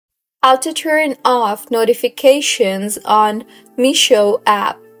How to turn off notifications on Meesho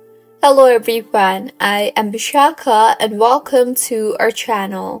app. Hello everyone, I am Bishaka and welcome to our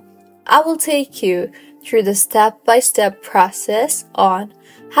channel. I will take you through the step-by-step process on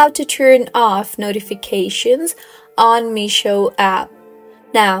how to turn off notifications on Meesho app.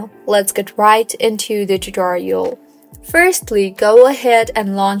 Now, let's get right into the tutorial. Firstly, go ahead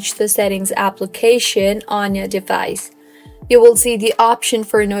and launch the settings application on your device. You will see the option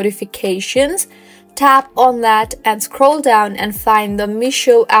for notifications. Tap on that and scroll down and find the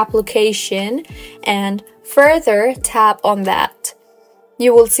Meesho application and further tap on that.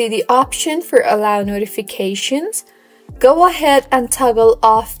 You will see the option for allow notifications. Go ahead and toggle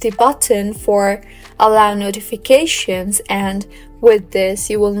off the button for allow notifications, and with this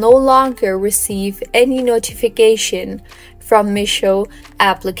you will no longer receive any notification from Meesho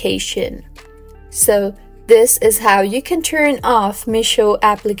application. So this is how you can turn off Meesho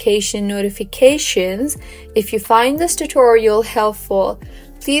application notifications. If you find this tutorial helpful,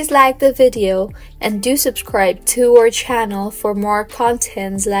 please like the video and do subscribe to our channel for more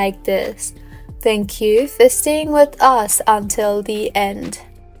contents like this. Thank you for staying with us until the end.